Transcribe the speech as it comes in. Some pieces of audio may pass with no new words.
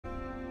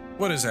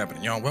What is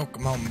happening, y'all?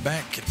 Welcome on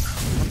back and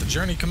let the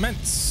journey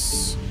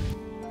commence.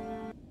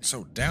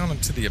 So down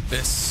into the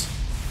abyss.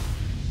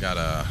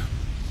 Gotta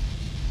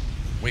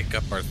wake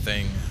up our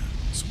thing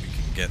so we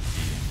can get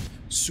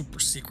the super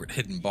secret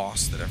hidden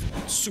boss that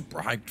everyone's super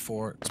hyped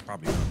for. It's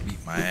probably gonna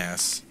beat my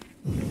ass.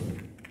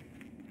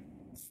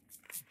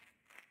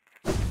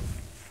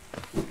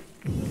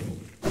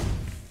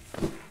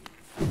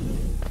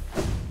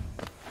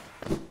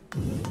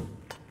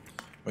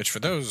 Which, for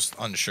those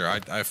unsure,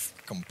 I've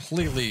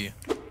completely,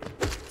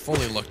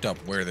 fully looked up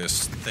where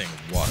this thing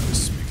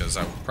was, because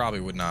I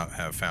probably would not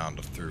have found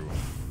through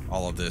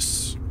all of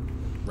this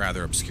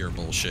rather obscure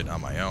bullshit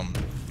on my own.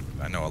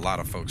 I know a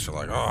lot of folks are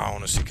like, oh, I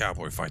want to see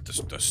Cowboy fight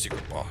the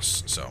secret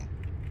boss, so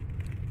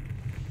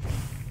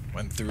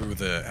went through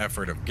the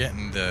effort of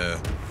getting the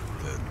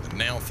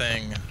nail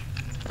thing.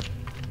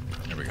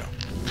 There we go.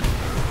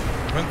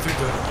 Went through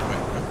the,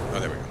 oh,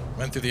 there we go.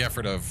 Went through the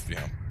effort of, you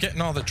know, getting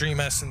all the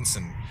dream essence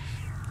and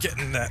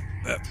getting that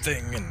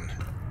thing and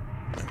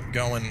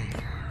going. You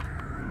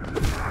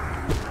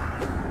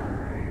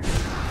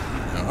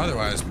know,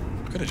 otherwise,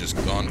 could have just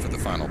gone for the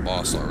final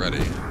boss already.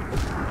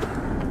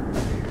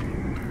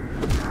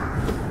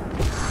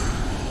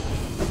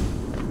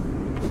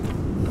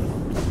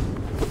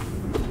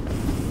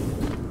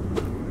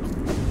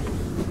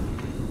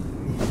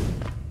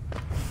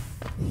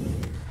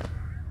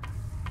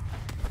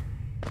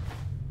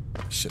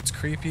 Shit's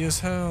creepy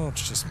as hell.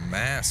 It's just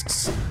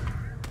masks.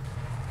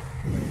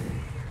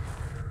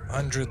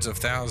 Hundreds of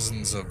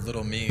thousands of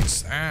little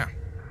me's. Ah!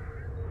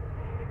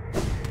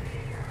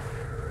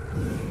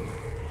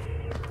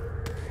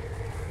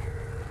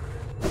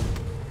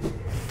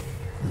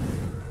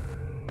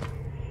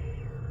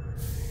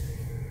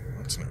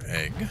 That's an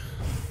egg.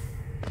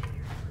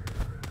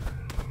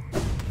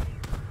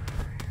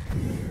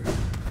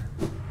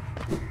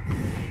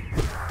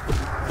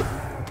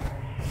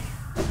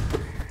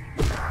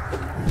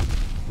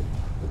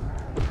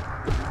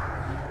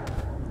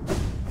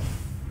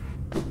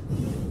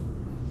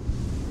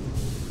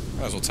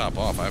 Might as well top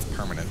off. I have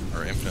permanent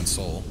or infinite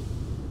soul.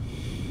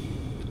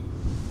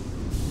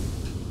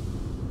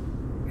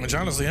 Which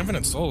honestly,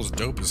 infinite soul is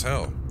dope as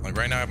hell. Like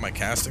right now I have my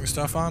casting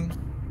stuff on.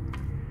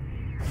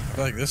 I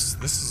feel like this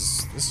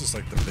is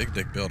like the big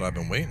dick build I've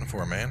been waiting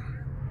for, man.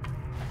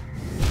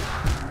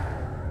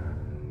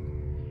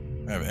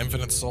 I have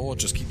infinite soul, it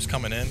just keeps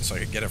coming in so I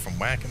could get it from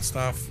whack and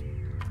stuff.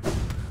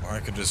 Or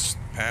I could just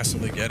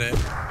passively get it.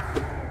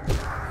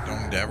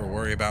 Don't need to ever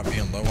worry about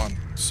being low on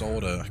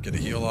soul to get a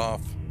heal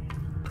off.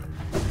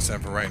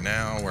 Except for right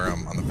now, where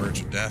I'm on the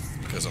verge of death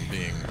because I'm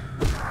being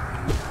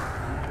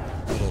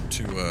a little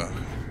too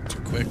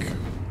quick.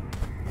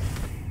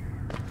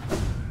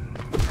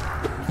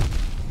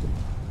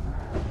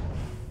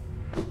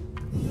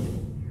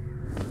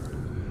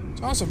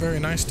 It's also very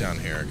nice down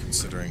here,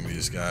 considering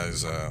these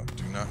guys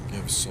do not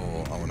give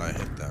soul when I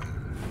hit them.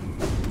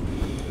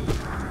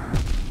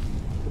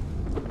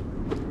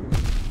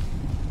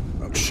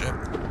 Oh shit!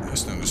 I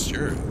just noticed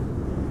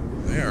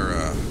they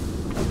are.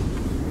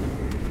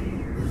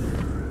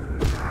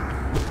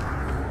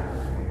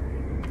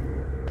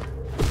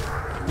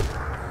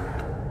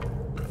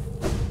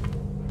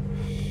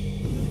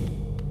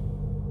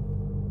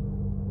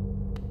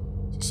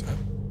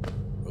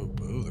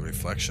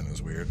 Reflection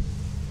is weird.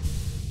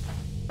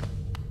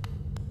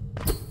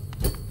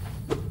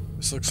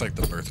 This looks like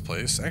the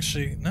birthplace.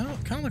 Actually, no,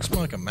 it kind of looks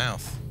more like a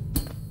mouth.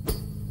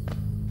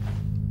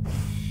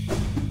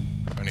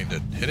 I need to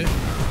hit it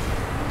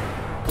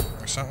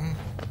or something.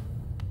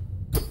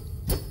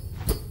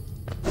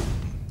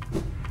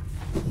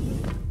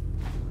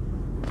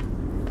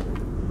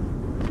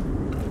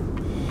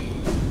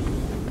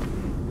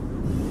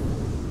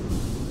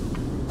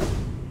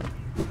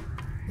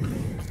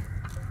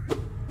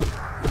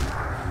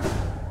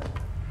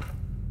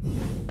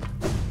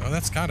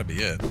 That's gotta be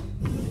it.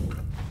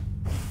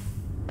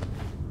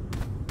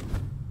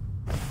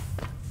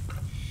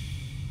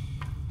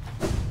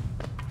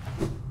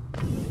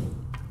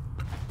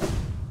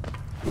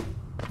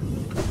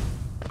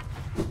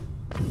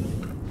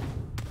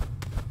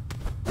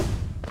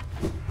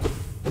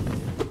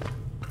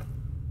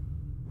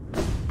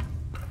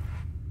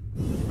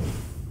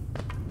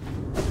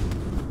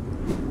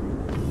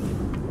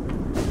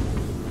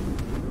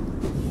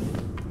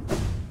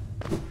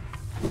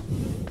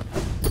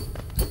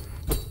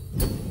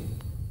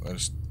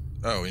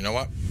 Oh, you know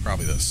what?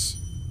 Probably this.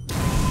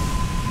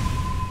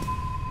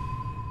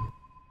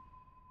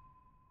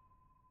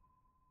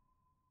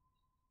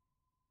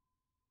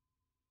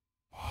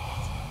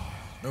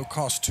 No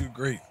cost too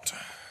great.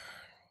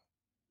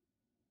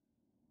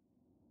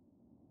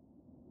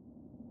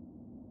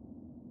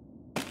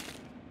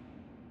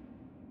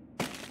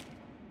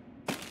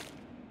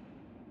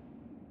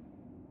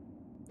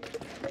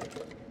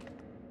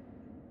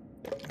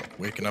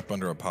 Waking up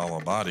under a pile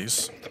of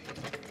bodies.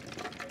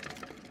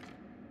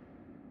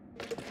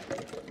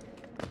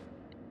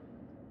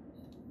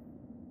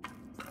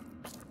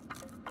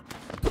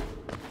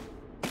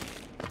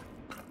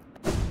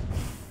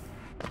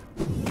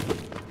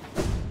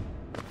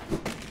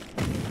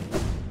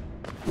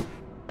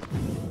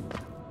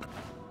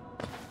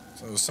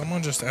 So is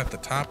someone just at the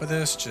top of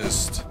this?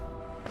 Just...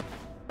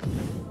 No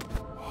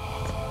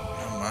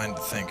mind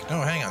to think.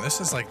 No, hang on.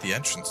 This is like the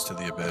entrance to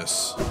the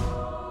abyss.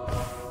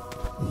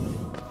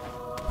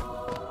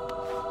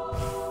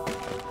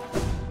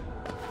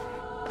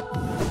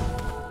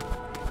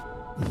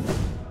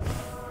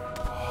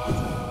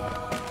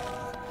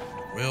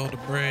 Will to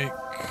break.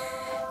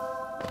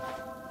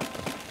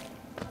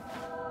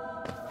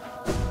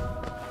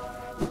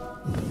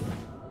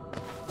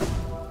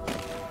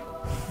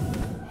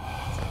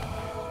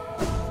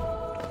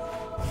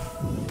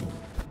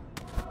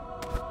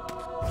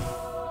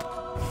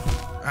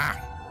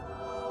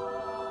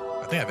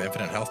 I think I have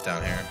infinite health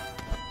down here.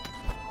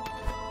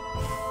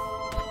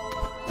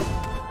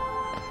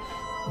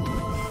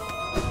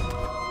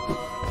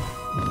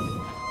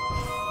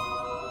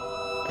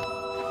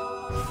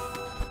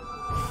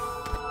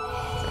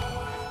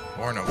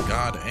 Born of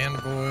God and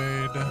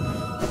Void.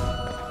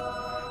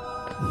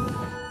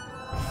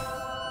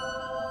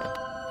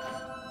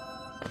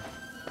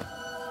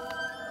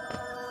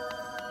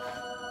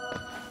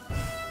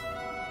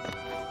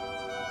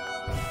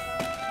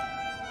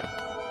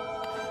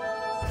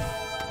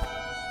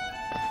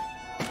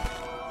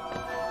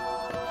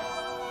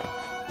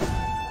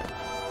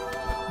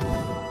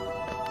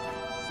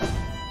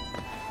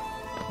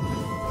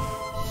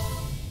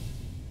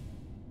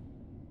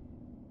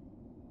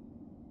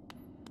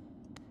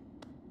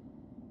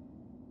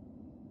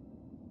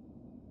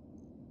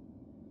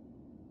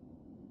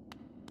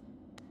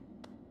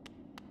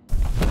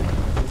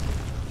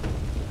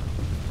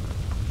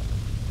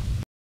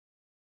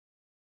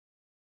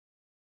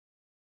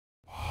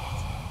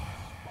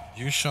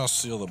 You shall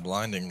seal the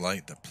blinding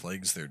light that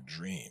plagues their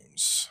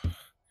dreams.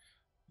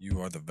 You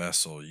are the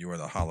vessel, you are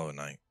the hollow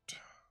knight.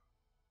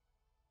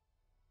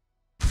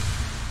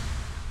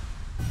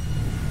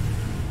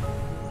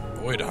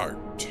 Void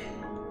heart.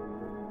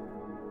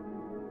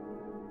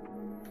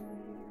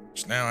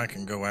 So now I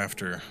can go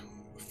after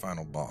the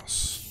final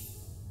boss.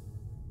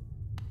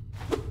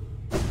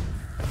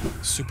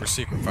 Super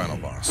secret final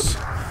boss.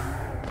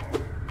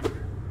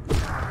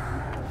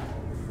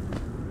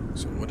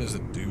 So what does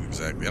it do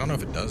exactly? I don't know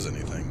if it does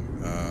anything.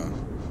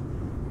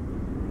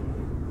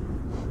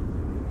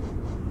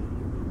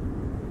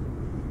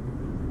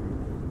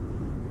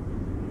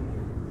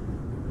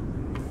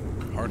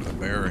 Heart of the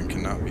bearer and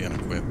cannot be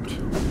unequipped.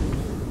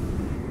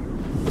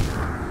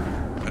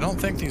 I don't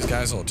think these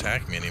guys will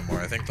attack me anymore.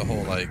 I think the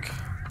whole, like...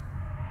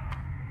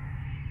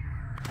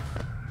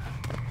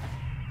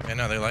 Yeah,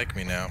 no, they like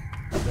me now.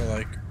 They're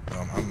like,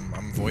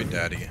 I'm Void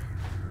Daddy.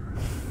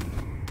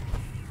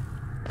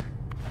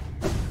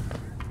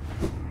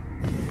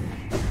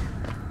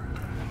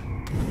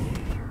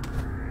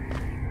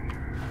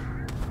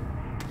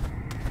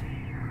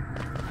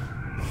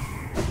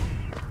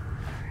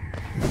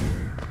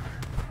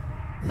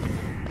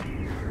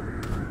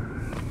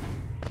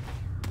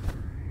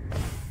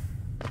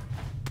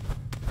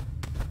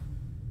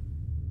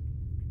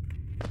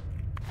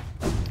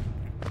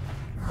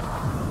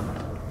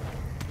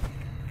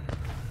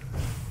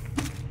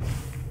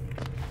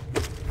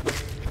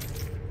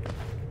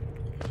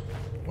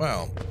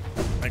 Well,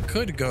 I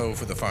could go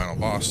for the final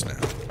boss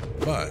now,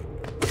 but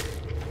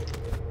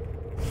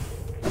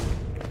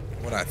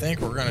what I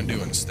think we're going to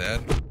do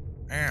instead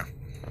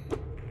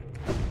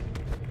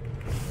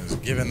is,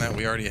 given that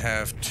we already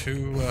have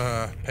two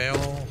pale,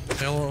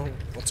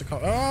 what's it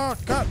called? Oh,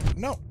 God,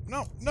 no.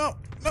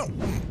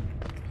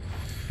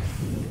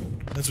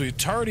 As we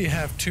already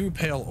have two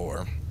pale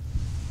ore,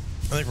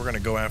 I think we're going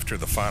to go after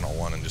the final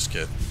one and just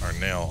get our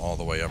nail all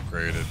the way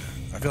upgraded.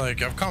 I feel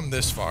like I've come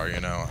this far, you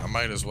know. I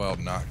might as well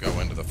not go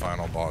into the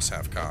final boss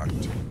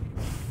half-cocked.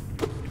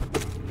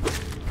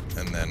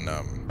 And then,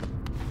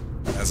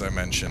 as I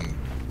mentioned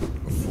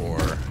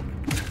before,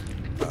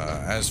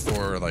 as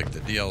for, like, the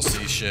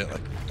DLC shit,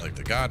 like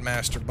the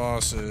Godmaster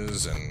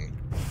bosses and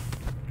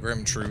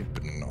Grim Troop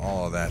and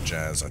all of that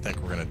jazz, I think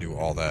we're gonna do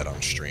all that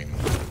on stream.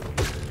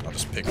 I'll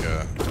just pick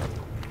a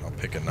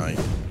night.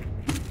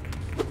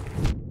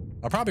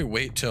 I'll probably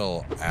wait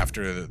till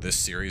after this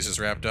series is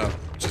wrapped up,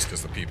 just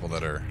because the people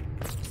that are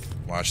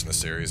watching the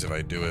series, if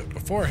I do it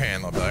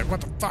beforehand, they'll be like,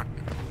 what the fuck?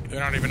 They're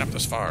not even up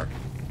this far.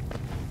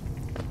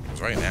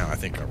 Because right now, I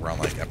think we're on,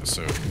 like,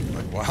 episode...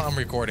 Like, while I'm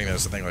recording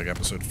this, I think, like,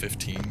 episode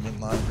 15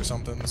 in live or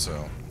something,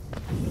 so...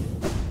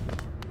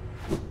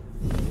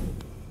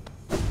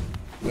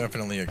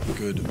 Definitely a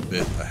good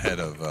bit ahead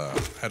of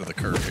the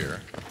curve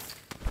here.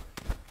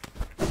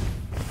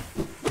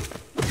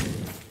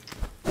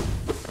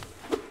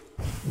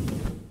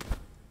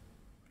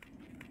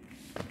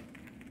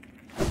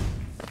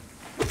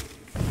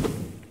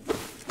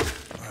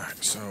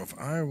 So if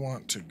I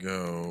want to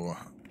go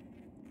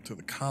to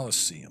the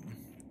Colosseum,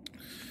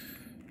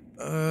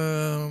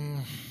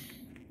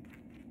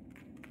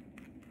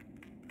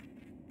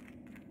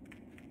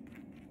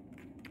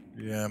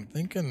 yeah, I'm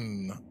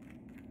thinking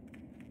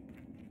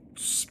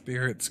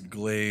Spirit's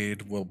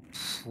Glade will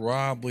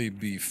probably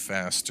be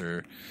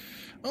faster.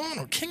 Oh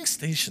no, King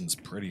Station's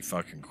pretty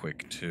fucking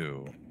quick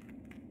too.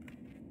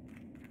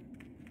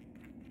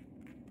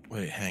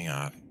 Wait, hang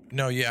on.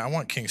 No, yeah, I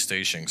want King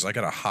Station because I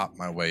gotta hop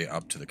my way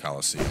up to the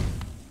Coliseum.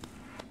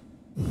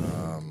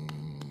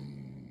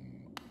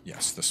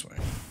 Yes, this way.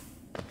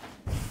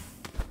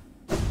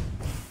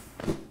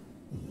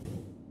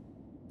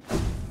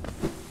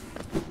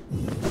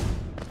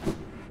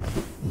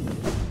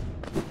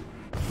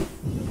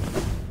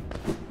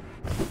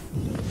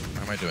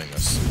 Why am I doing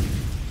this? I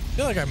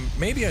feel like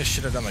maybe I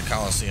should have done the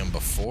Coliseum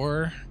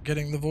before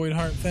getting the Void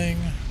Heart thing,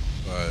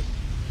 but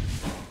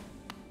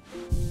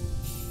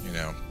you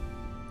know,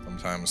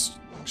 sometimes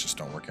things just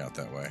don't work out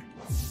that way.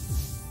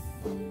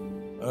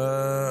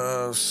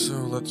 So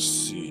let's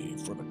see.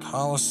 For the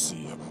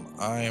Coliseum,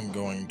 I am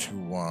going to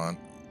want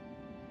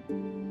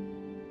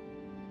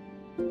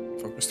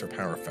focus their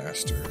power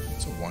faster.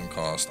 It's a 1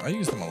 cost. I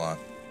use them a lot.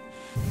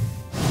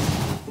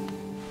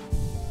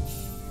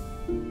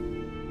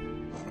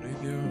 What do you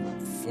do?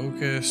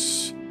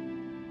 Focus.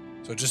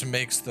 So it just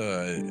makes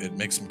it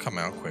makes them come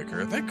out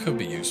quicker. That could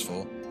be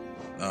useful.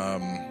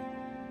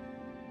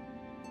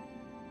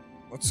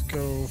 Let's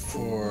go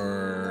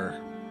for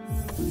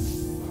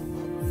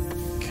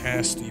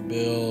Casty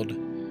build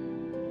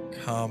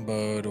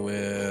comboed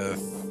with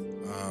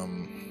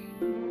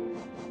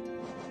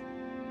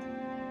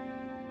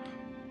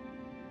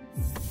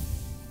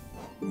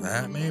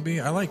that maybe.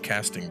 I like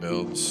casting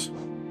builds. I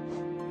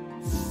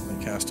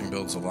like casting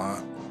builds a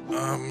lot.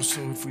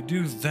 So if we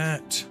do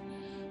that,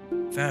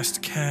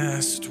 fast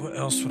cast, what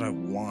else would I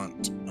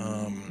want?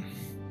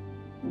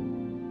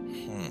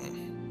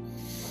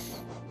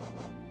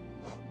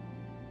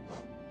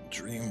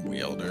 Dream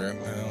Wielder,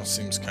 well,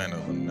 seems kind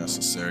of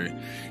unnecessary.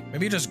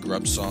 Maybe just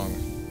Grub Song.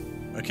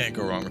 I can't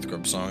go wrong with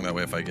Grub Song. That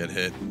way, if I get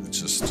hit,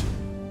 it's just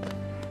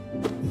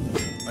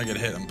I get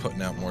hit, I'm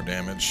putting out more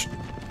damage.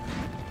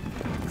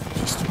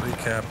 Just to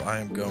recap, I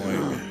am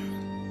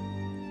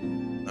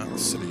going not the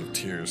City of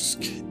Tears,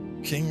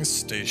 King's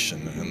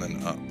Station, and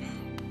then up.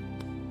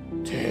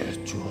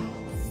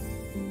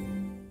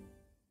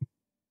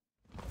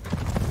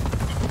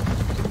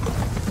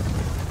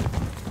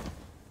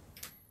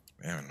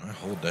 Man, my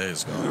whole day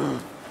is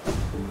gone.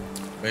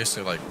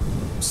 Basically, like,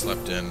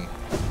 slept in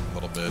a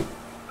little bit.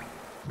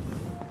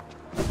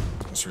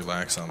 Just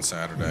relax on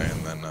Saturday,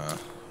 and then,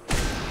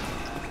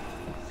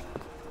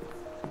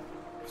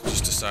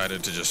 just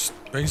decided to just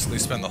basically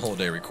spend the whole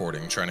day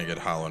recording, trying to get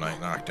Hollow Knight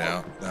knocked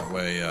out. That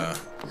way,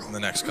 in the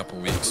next couple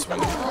weeks,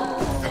 when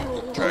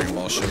Dragon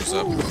Ball shows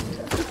up,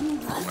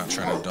 I'm not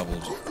trying to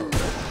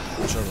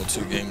juggle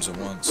 2 games at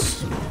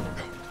once.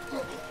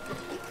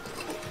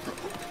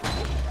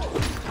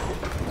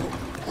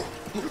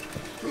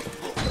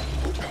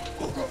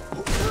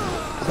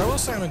 I will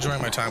say I'm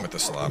enjoying my time with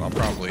this a lot. I'll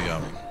probably,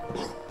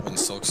 when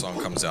Silk Song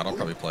comes out, I'll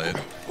probably play it.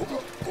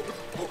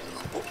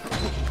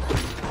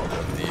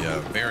 Of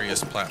the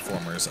various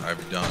platformers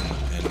I've done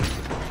in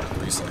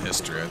recent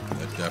history,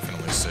 I'd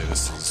definitely say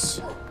this is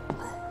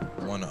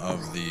one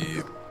of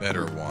the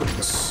better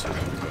ones.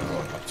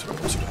 Up to a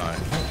little too high.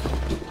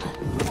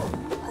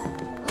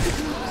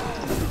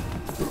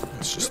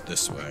 It's just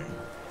this way.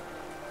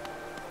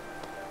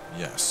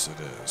 Yes, it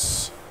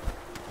is.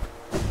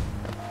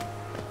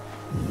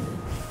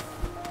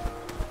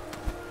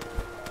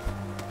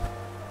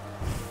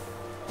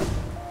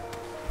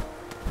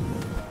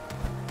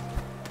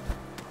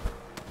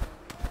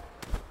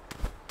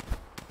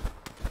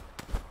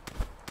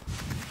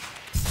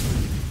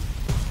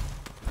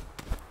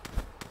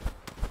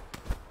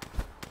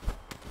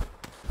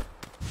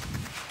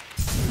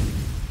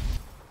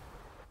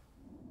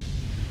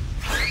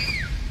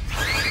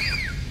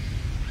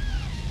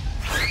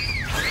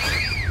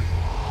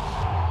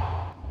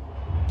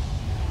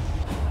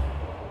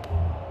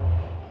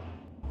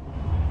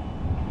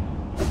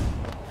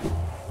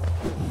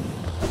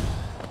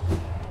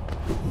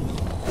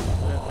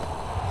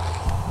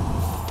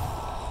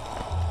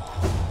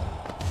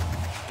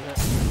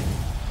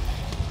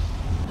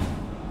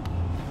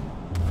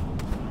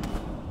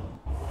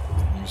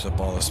 Up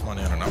all this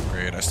money on an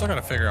upgrade. I still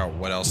gotta figure out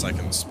what else I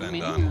can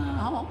spend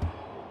on.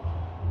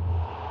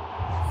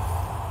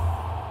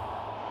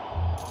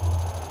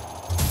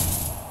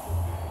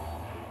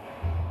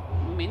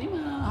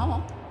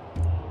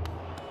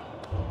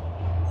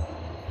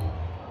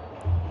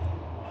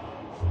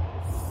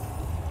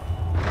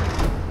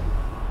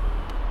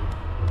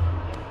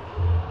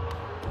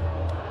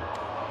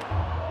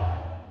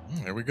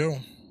 There we go.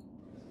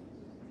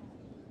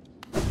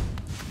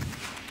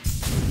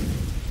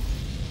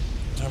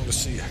 Time to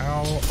see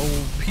how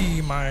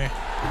OP my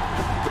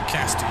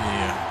Casty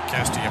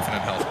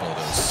Infinite Health build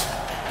is.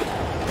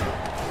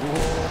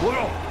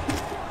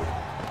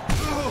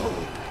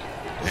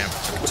 Damn,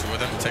 it took 2 of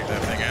them to take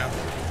that thing out.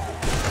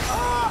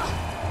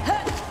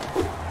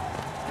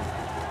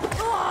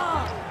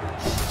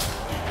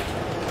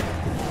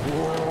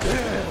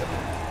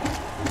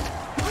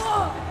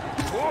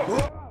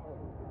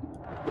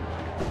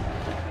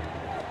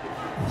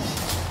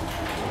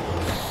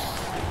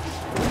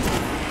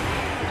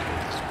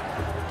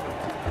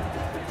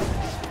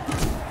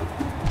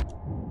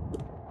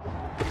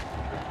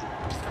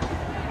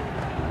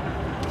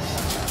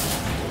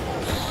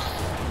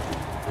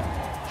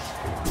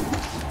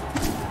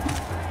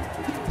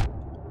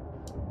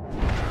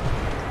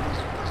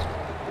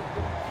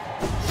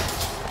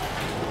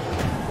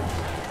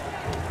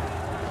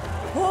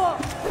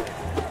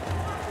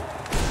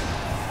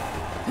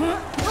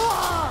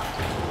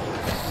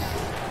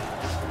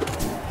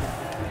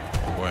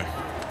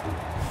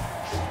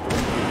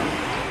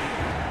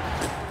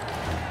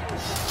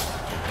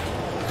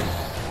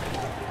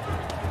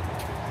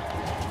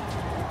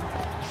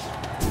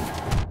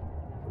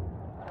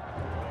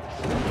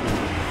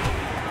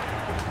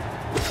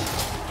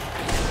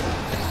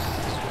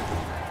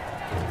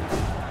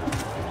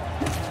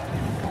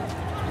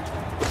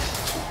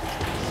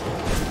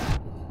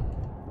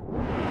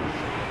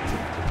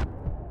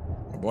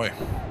 boy.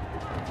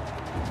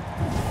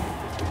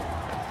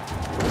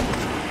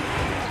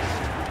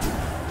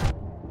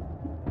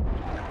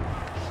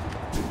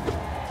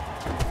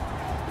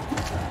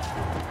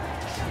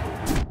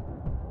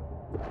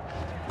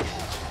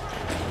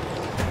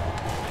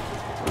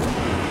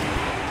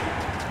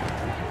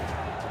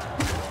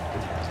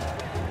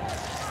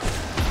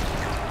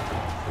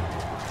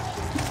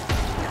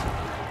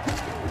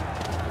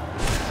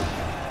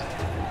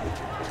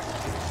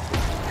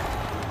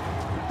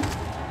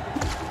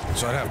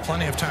 So I'd have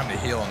plenty of time to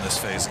heal in this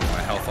phase and get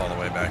my health all the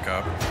way back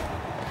up.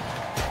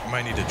 I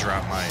might need to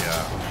drop my,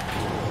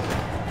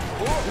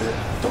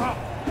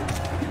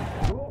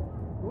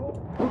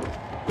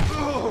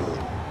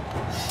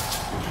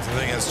 The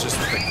thing is just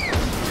with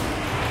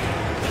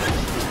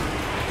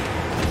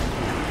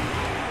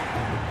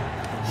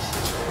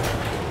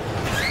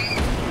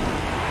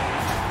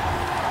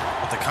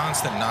the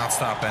constant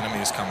non-stop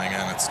enemies coming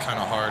in, it's kind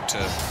of hard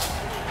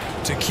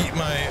to keep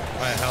my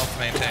health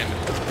maintained.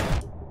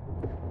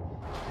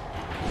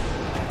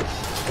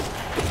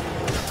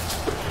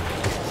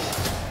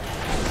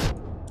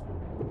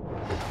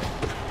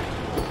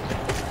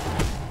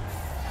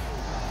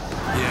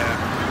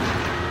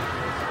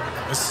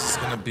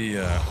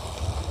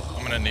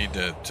 I'm gonna need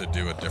to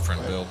do a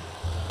different build.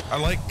 I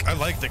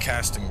like the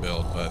casting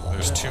build, but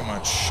there's too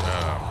much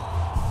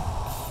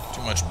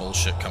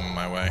bullshit coming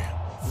my way.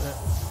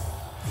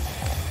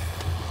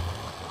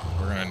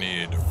 We're gonna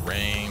need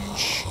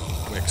range,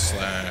 quick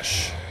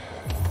slash,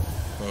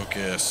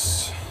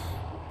 focus,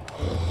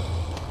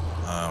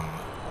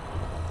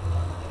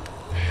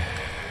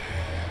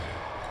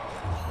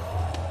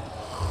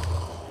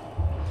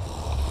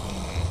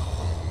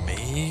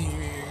 maybe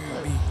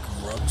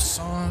grub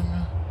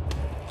song.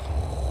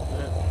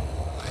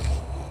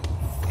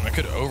 I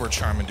could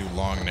overcharm and do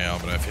long nail,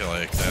 but I feel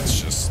like that's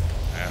just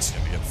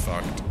asking to get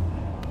fucked.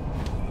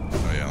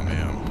 Oh yeah, let me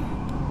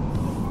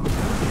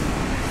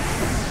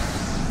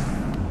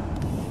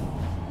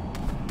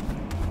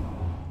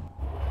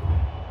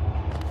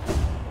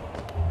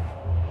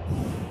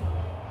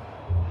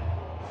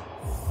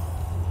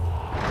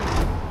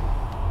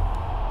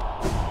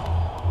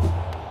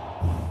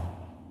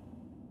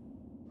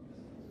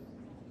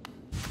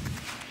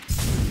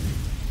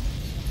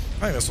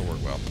I think this will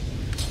work well.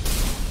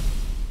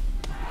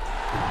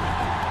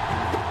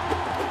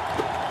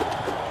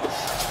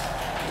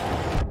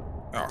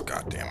 Oh,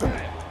 god damn it.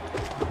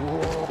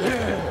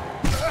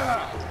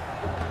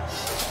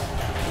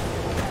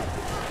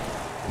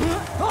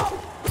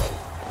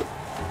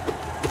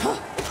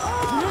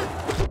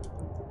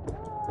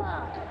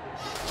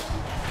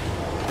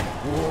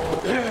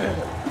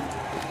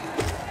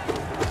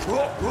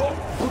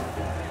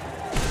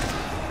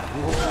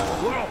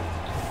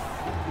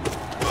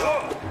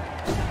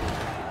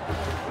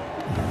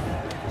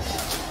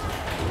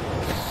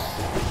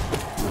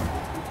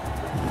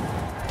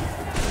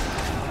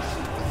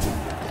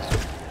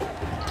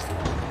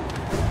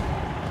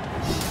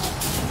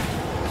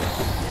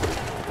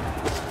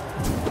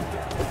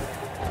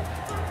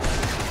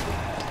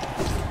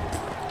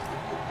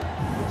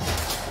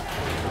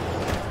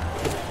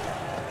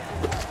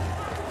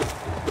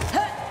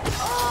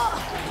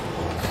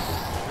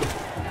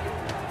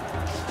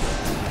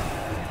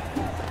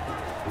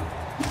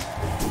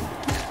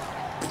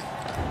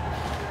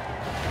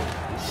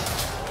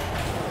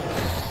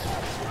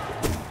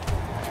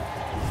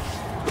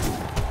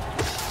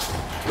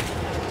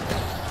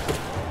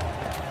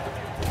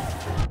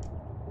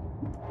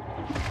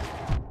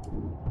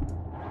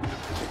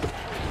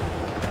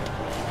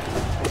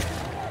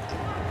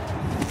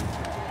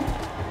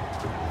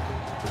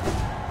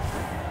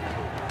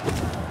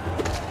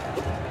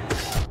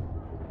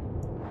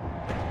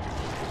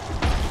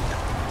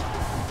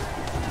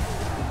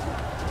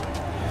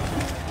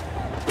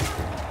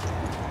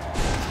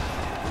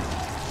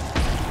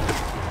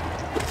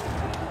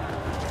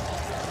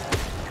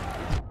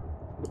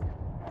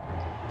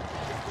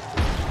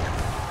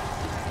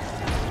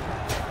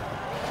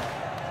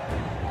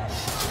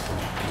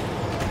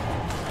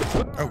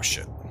 Oh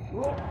shit.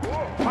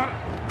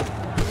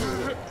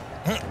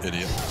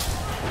 Idiot.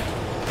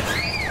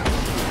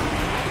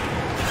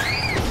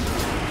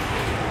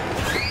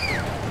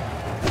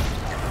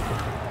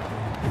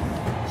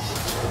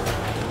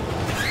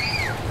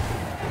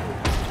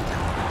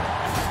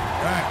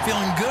 Alright,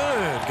 feeling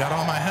good. Got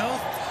all my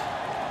health.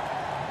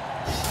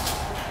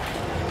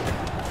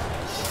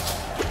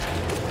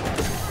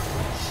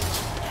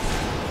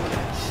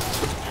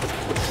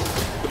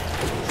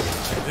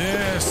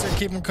 Yes,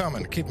 keep them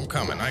coming. Keep them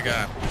coming. I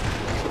got.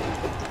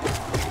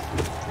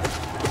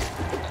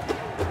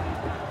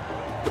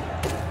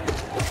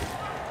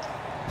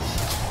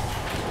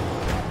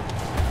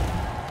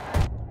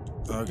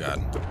 Oh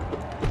god.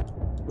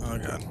 Oh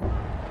god.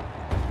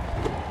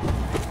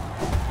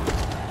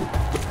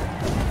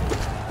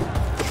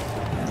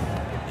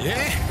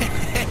 Yeah.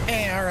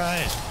 All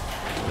right.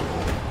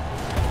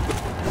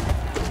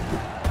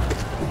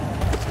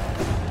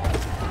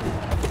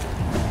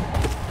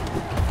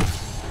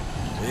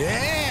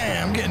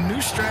 Yeah, I'm getting new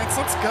strats.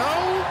 Let's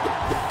go.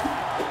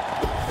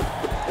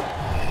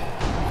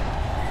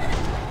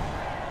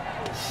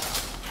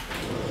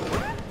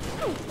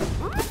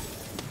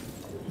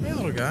 Hey,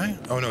 little guy.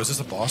 Oh no, is this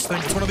a boss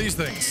thing? It's one of these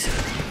things.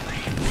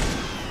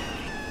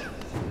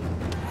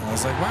 I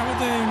was like, why would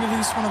they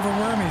release one of the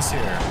wormies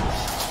here?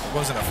 It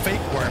wasn't a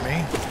fake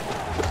wormy.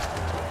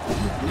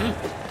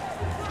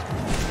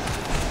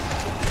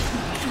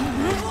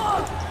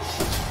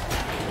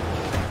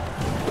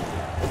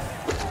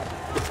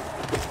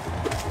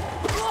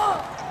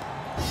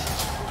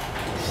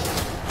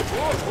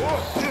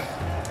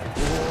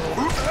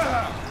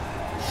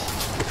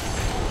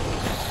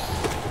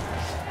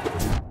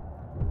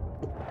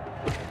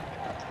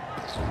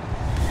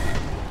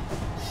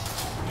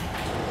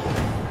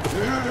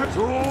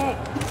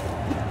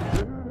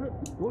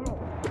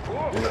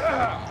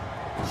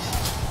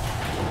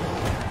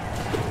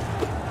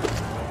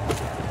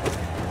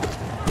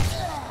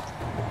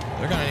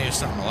 They're gonna need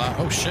something a lot.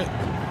 Oh shit.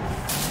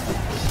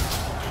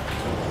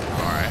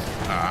 Alright.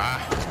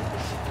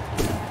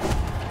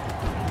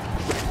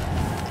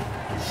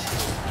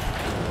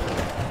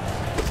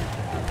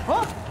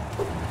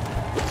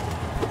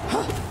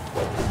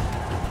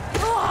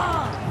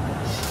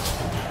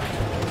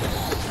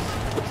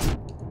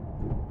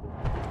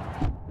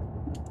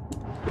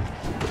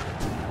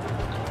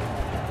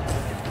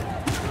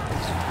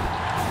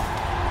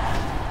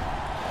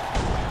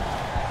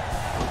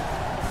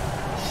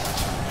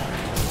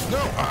 No!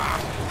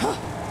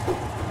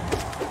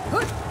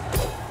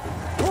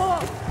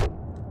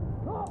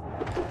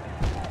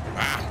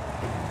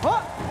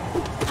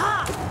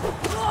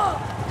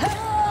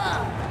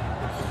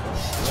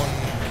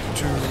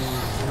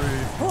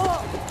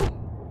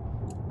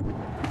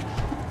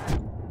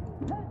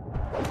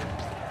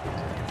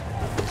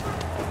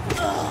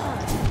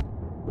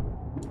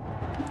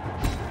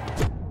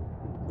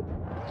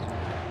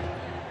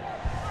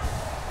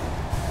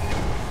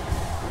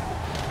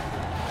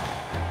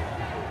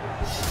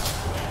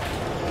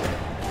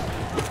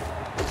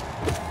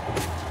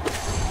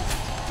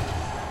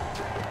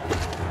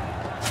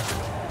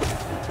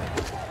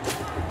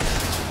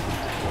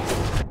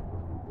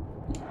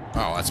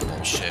 Oh, that's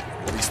bullshit.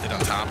 At least they're on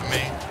top of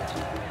me.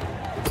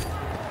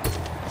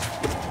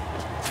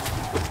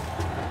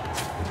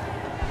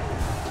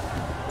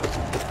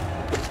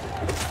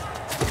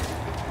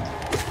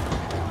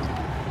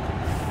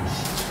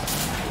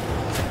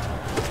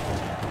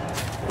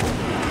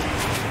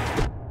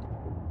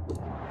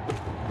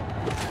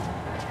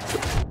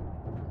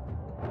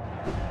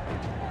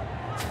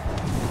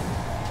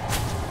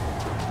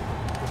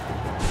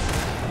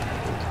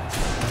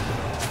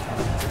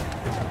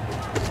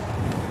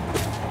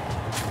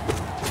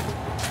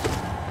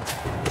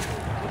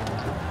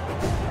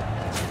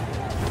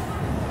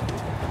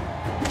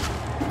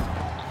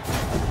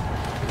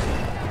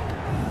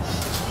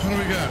 What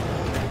do we got?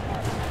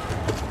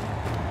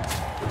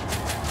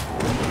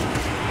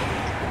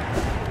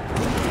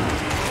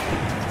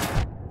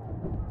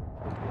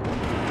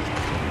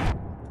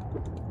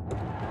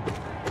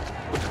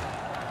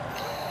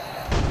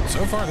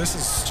 So far, this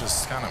is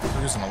just kind of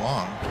cruising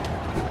along.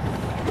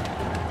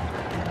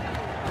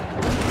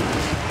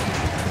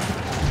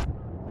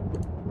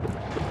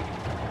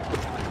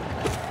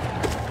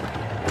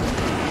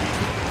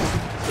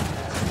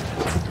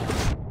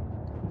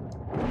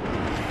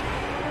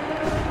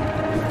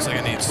 Looks like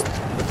it needs...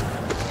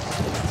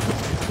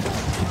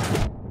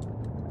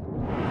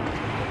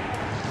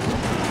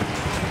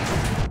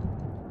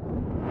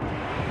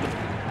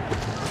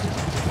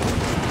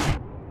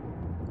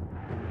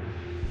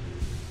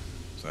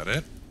 Is that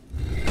it?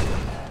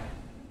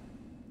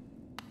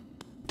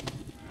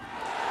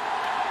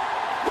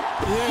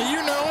 Yeah, you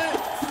know it.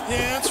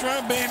 Yeah, that's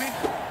right, baby.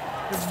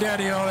 Give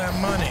daddy all that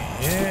money.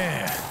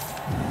 Yeah.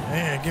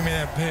 Yeah, give me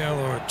that pail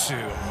or two.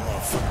 I'm a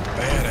motherfucking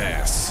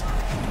badass.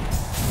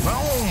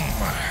 Boom!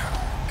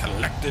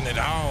 Collecting it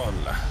all.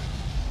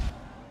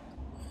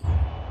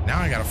 Now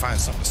I gotta find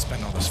something to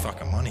spend all this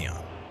fucking money on.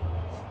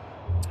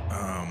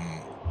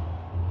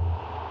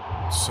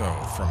 So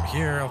from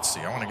here, let's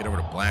see. I want to get over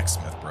to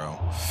blacksmith, bro.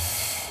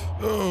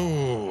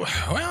 Oh,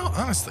 well,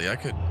 honestly, I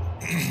could.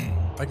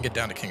 If I can get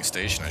down to King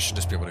Station, I should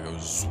just be able to go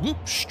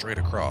swoop straight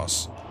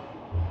across.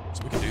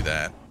 So we can do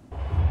that.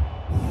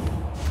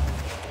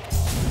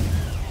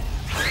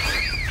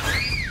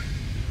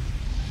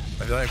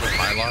 I feel like with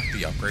my luck,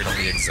 the upgrade will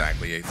be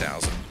exactly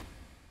 8,000.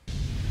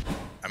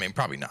 I mean,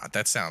 probably not.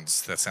 That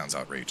sounds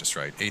outrageous,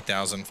 right?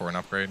 8,000 for an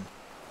upgrade.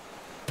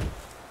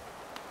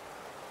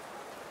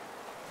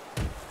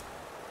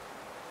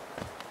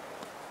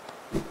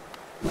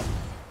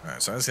 All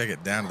right, so I just gotta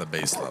get down to the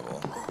base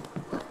level.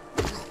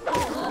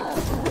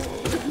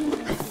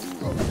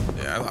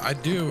 Yeah,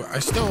 I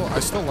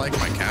still like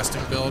my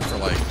casting build for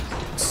like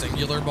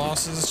singular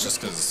bosses,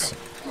 just because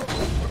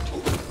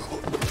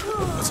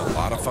it's a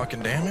lot of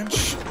fucking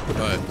damage.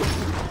 But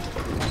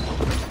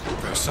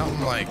for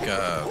something like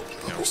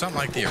something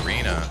like the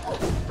arena,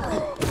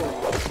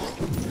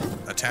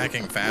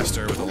 attacking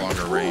faster with a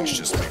longer range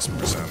just makes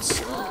more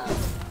sense.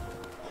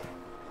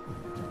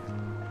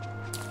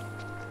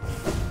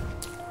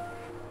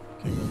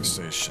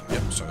 station.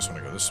 Yep, so I just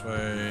want to go this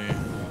way.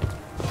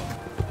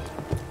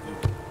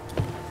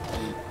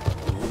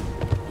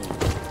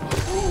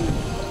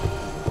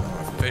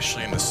 I'm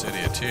officially in the City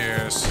of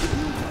Tears.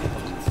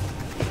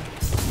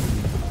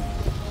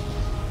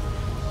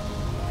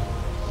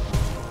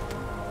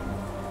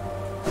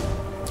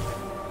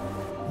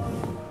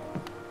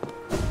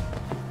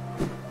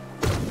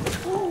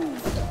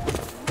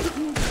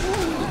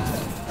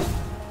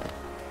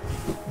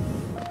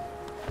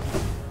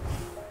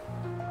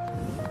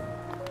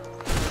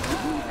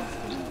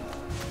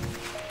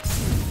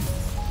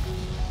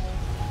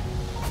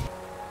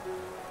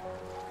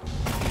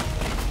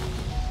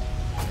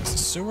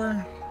 Sewer?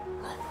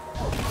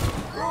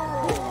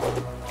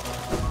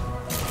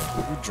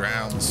 Who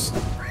drowns?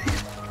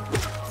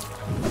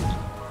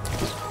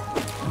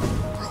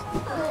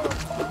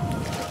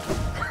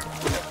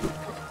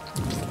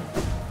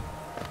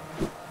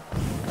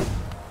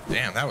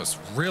 Damn, that was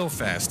real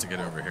fast to get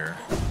over here.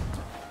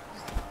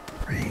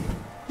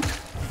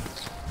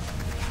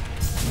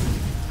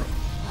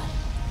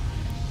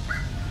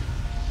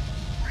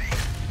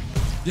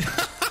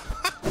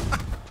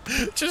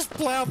 Just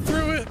plowed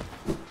through it.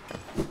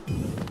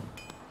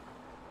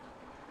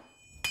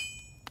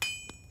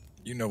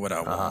 You know what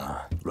I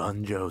want.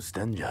 Ranjo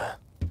Stenja.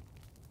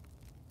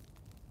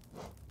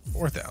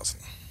 4,000.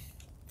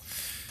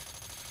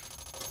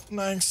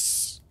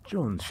 Nice.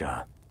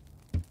 Jonsha.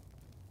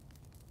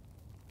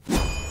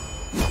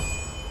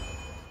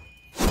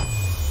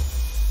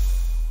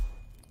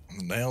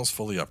 The nail's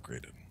fully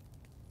upgraded.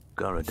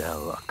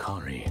 Garadel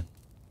Akari.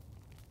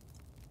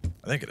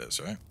 I think it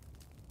is, right?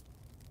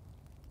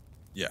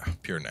 Yeah,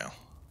 pure nail.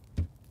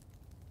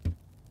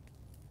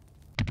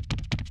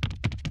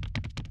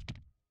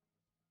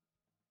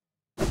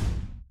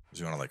 Do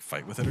you want to like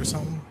fight with it or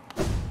something?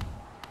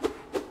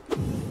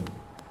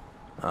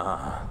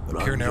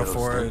 The pure nail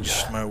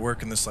forge. My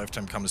work in this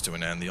lifetime comes to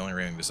an end. The only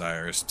remaining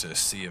desire is to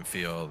see and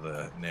feel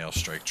the nail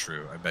strike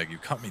true. I beg you,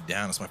 cut me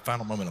down. It's my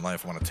final moment in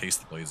life. I want to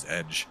taste the blade's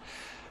edge.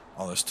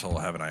 All this toll,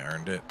 haven't I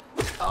earned it?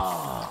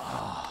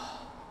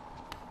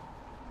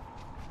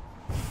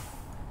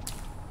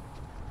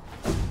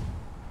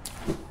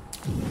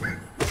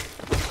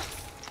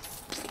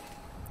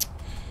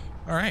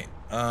 All right.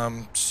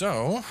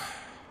 So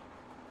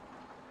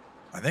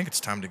I think it's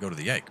time to go to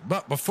the egg.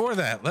 But before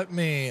that, let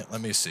me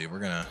see. We're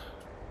going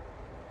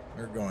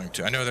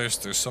to. I know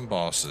there's some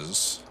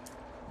bosses.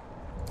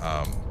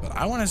 But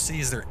I want to see,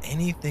 is there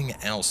anything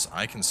else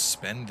I can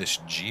spend this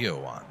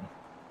geo on?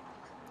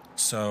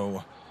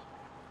 So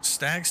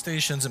stag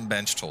stations and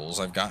bench tools,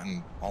 I've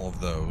gotten all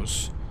of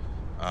those.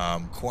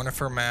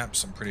 Cornifer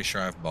maps, I'm pretty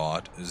sure I've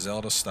bought.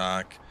 Zelda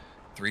stock,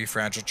 3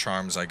 fragile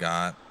charms I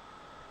got.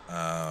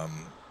 I've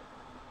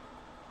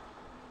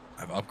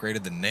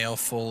upgraded the nail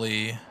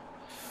fully.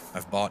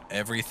 I've bought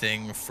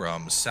everything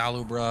from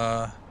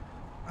Salubra.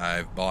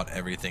 I've bought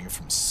everything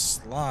from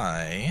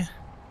Sly.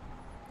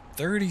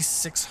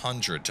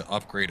 3,600 to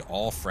upgrade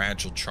all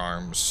fragile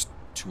charms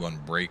to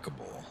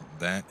unbreakable.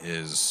 That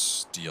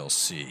is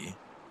DLC.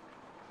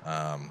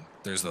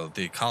 There's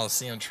the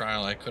Coliseum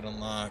trial I could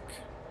unlock.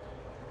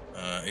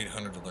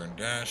 800 to learn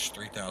dash.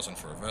 3,000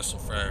 for a vessel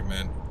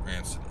fragment.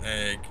 Rancid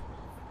egg.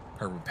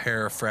 Per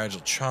repair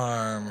fragile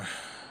charm.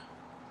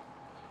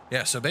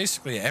 Yeah, so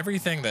basically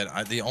everything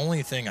that the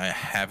only thing I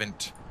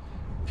haven't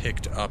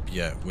picked up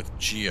yet with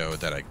Geo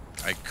that I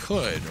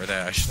could, or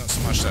that I should, not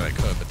so much that I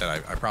could, but that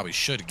I probably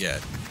should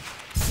get,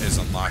 is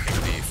unlocking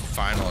the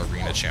final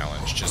arena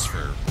challenge just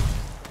for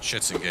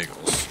shits and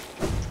giggles.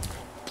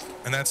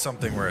 And that's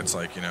something where it's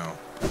like, you know,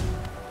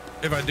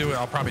 if I do it,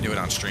 I'll probably do it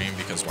on stream,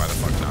 because why the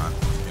fuck not,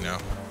 you know?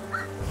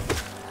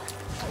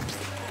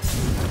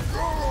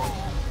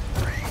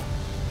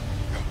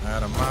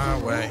 Out of my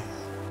way.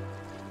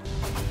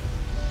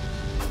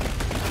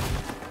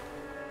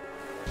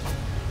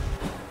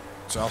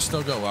 So I'll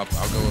still go up.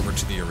 I'll go over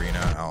to the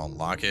arena. I'll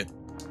unlock it.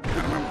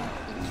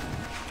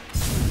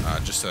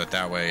 Just so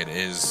that way it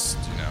is,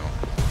 you know.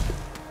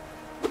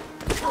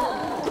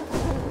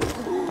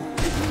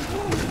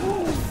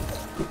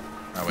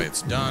 That way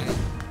it's done.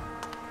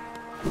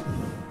 I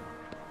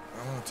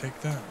want to take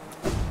that.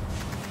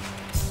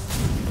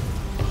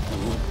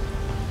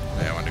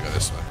 Yeah, I wanted to go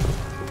this way.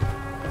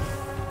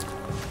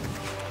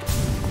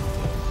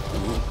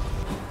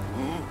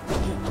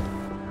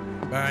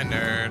 Bye,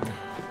 nerd.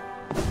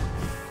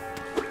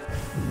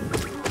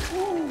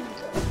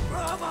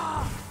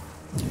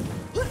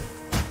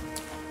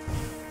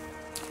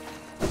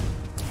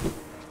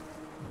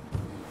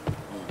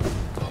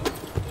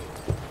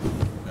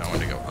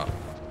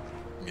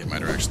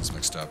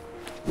 Mixed up.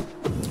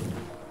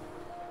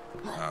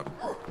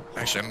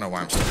 Actually, I don't know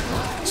why I'm still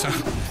recording. So,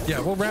 yeah,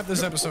 we'll wrap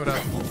this episode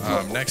up.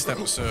 Next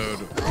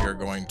episode, we are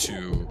going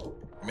to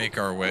make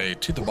our way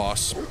to the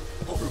boss.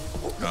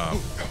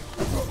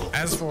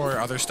 As for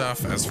other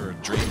stuff, as for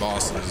dream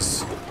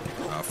bosses,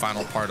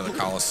 final part of the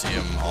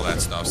Coliseum, all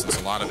that stuff, since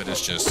a lot of it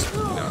is just,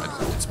 you know,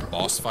 it's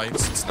boss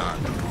fights. It's not,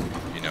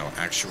 you you know,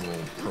 actual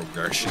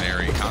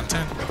progressionary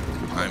content,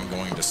 I'm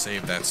going to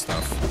save that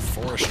stuff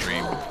for a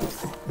stream.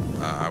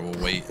 I will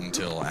wait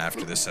until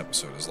after this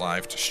episode is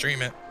live to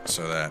stream it,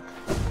 so that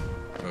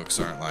folks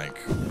aren't like,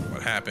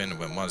 what happened?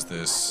 When was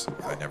this?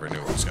 I never knew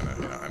it was gonna,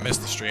 you know, I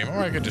missed the stream. Or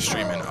I could just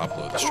stream and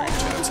upload the stream too.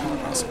 That's not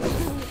possible.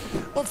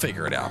 We'll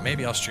figure it out.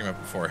 Maybe I'll stream it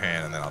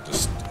beforehand and then I'll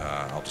just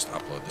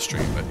upload the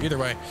stream. But either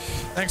way,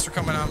 thanks for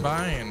coming on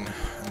by, and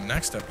in the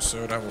next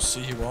episode I will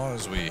see you all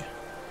as we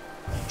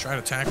try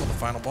to tackle the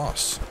final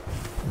boss.